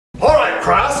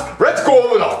Alright, class, let's go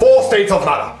over the 4 states of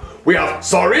matter. We have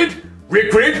solid,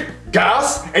 liquid,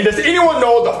 gas, and does anyone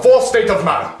know the 4th state of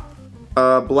matter?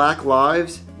 Black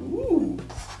lives? Ooh.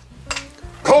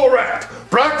 Correct!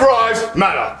 Black lives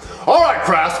matter. Alright,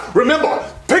 class, remember,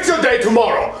 picture day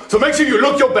tomorrow, so make sure you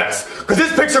look your best, because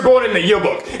this picture going in the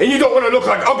yearbook, and you don't want to look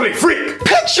like ugly freak.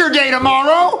 Picture day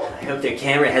tomorrow? I hope their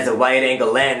camera has a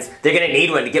wide-angle lens. They're gonna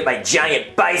need one to get my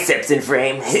giant biceps in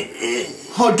frame.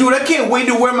 Oh, dude, I can't wait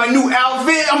to wear my new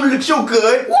outfit. I'm gonna look so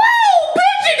good. Whoa,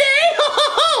 picture day!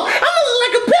 I'm gonna look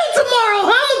like a pill tomorrow.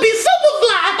 I'm gonna be super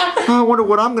fly. I wonder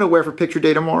what I'm gonna wear for picture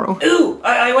day tomorrow. Ooh,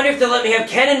 I wonder if they'll let me have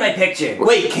Ken in my picture.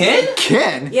 Wait, Ken?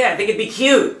 Ken? Yeah, I think it'd be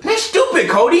cute. That's stupid,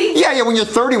 Cody. Yeah, when you're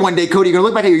 30 one day, Cody, you're gonna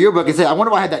look back at your yearbook and say, I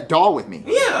wonder why I had that doll with me.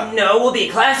 Yeah. No, we'll be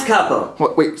a class couple.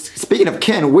 Wait, speaking of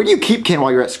Ken, where do you keep Ken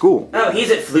while you're at school? Oh, he's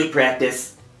at flute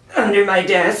practice. Under my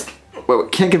desk.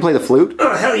 Wait, Ken can play the flute?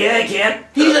 Oh, hell yeah, I can.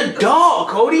 He's a doll,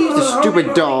 Cody. The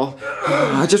stupid doll.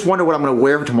 I just wonder what I'm gonna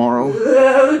wear tomorrow.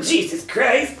 Oh, Jesus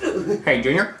Christ. Hey,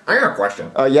 Junior, I got a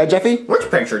question. Yeah, Jeffy? Which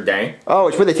picture day? Oh,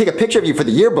 it's where they take a picture of you for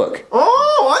the yearbook.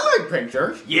 Oh, I like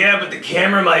pictures. Yeah, but the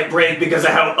camera might break because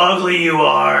of how ugly you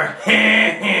are.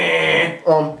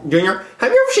 Junior,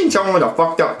 have you ever seen someone with a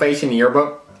fucked up face in the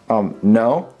yearbook?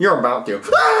 No. You're about to.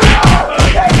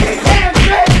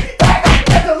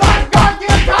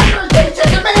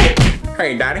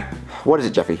 Hey, Daddy. What is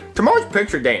it, Jeffy? Tomorrow's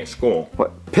picture day in school.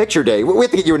 What? Picture day? We have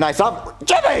to get you a nice outfit.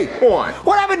 Jeffy! What?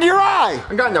 What happened to your eye?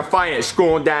 I got in a fight at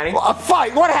school, Daddy. A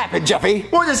fight? What happened, Jeffy?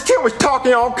 Well, this kid was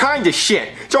talking all kinds of shit,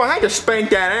 so I had to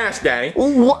spank that ass, Daddy.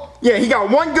 What? Yeah, he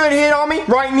got one good hit on me,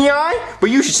 right in the eye,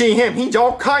 but you should see him. He's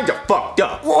all kinds of fucked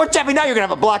up. Well, Jeffy, now you're gonna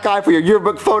have a black eye for your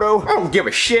yearbook photo. I don't give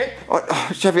a shit.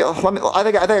 Jeffy, I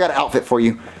think I got an outfit for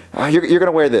you. You're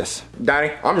gonna wear this.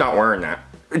 Daddy, I'm not wearing that.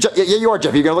 Yeah, you are,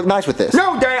 Jeffy. You're gonna look nice with this.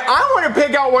 No, Daddy, I want to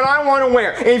pick out what I want to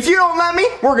wear. And if you don't let me,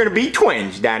 we're gonna be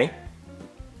twins, Daddy.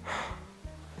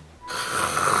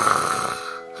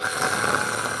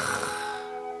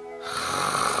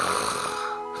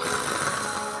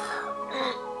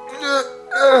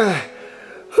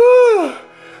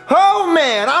 Oh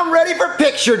man, I'm ready for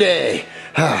picture day.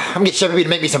 I'm gonna get Jeffy to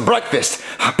make me some breakfast.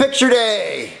 Picture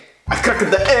day. I cracked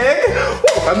the egg.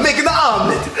 I'm making the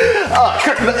omelet. I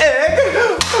cracked the egg.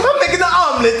 I'm making the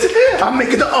omelet. I'm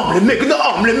making the omelet, making the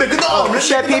omelet, making the omelet.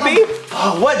 Chef Pee-Pee?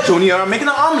 What, Junior? I'm making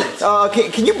the omelet.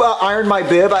 Can you iron my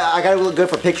bib? I gotta look good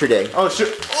for picture day. Oh, sure.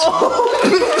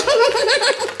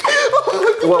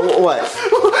 What?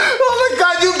 Oh my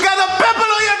God, you got a pimple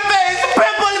on your face!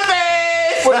 Pimple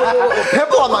face! What,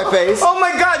 pimple on my face? Oh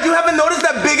my God, you haven't noticed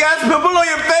that big ass pimple on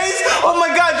your face? Oh my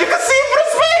God, you can see it from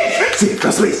space! See it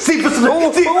from space, see it from space,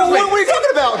 see it from space. What are you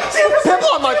talking about? Pimple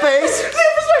on my face? See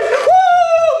it from space!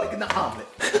 Woo! Making the omelet.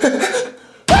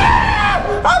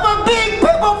 I'm a big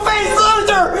pimple face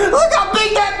loser! Look how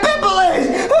big that pimple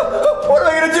is! What am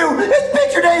I gonna do? It's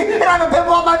picture day and I have a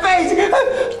pimple on my face!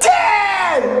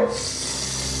 Dad!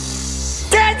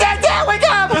 Dad, wake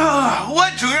up!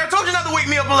 What, Junior? I told you not to wake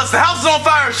me up unless the house is on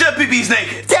fire and Chef Pee-Pee's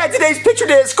naked. Dad, today's picture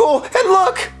day at school, and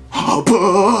look! Pimple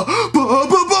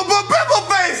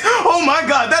face! Oh my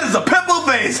God, that is a pimple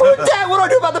face! Dad, what do I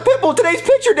do about the pimple? Today's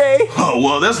picture day! Oh,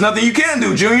 well, there's nothing you can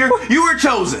do, Junior. You were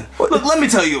chosen. Look, let me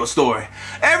tell you a story.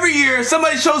 Every year,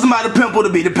 somebody chose him out of pimple to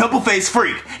be the pimple face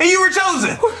freak, and you were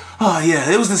chosen. Oh, yeah,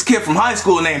 it was this kid from high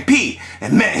school named Pete,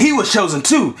 and man, he was chosen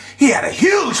too. He had a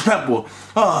huge pimple.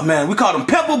 Oh, man, we called him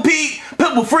Pimple Pete,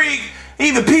 Pimple Freak,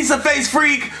 even Pizza Face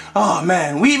Freak. Oh,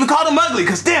 man, we even called him ugly,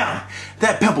 because damn,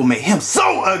 that pimple made him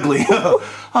so ugly.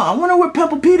 I wonder where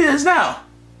Pimple Pete is now.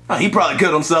 Oh, he probably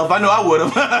killed himself. I know I would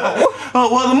have. Oh,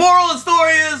 well, the moral of the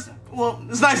story is, well,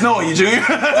 it's nice knowing you, Junior. What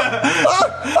do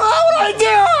I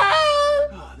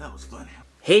do? Oh, that was funny.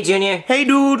 Hey, Junior. Hey,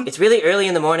 dude. It's really early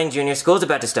in the morning, Junior. School's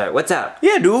about to start. What's up?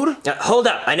 Yeah, dude. Hold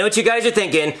up. I know what you guys are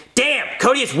thinking. Damn,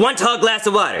 Cody has one tall glass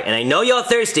of water, and I know y'all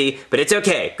thirsty, but it's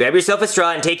okay. Grab yourself a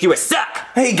straw and take you a suck.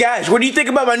 Hey guys, what do you think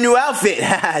about my new outfit?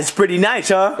 It's pretty nice,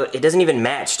 huh? It doesn't even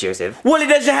match, Joseph. Well, it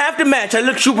doesn't have to match. I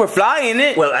look super fly in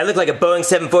it. Well, I look like a Boeing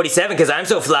 747 because I'm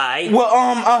so fly. Well,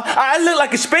 I look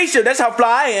like a spaceship. That's how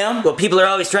fly I am. Well, people are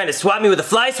always trying to swap me with a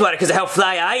fly swatter because of how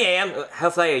fly I am.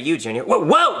 How fly are you, Junior?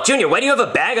 Whoa, Junior, why do you have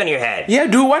a bag on your head? Yeah,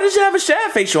 dude, why does it have a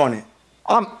sad face on it?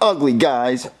 I'm ugly,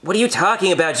 guys. What are you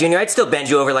talking about, Junior? I'd still bend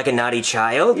you over like a naughty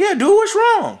child. Yeah, dude, what's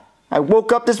wrong? I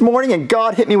woke up this morning and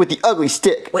God hit me with the ugly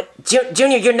stick. What?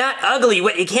 Junior, you're not ugly.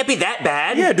 What? It can't be that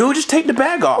bad. Yeah, dude, just take the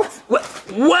bag off. What?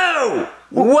 Whoa!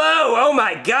 Whoa! Oh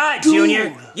my God,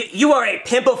 Junior! You are a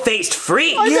pimple-faced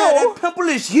freak! Yeah, that pimple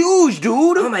is huge,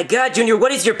 dude! Oh my God, Junior,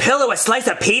 what is your pillow, a slice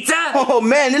of pizza? Oh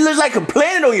man, it looks like a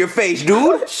planet on your face,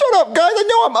 dude! Shut up, guys! I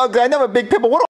know I'm ugly. I know I have a big pimple. What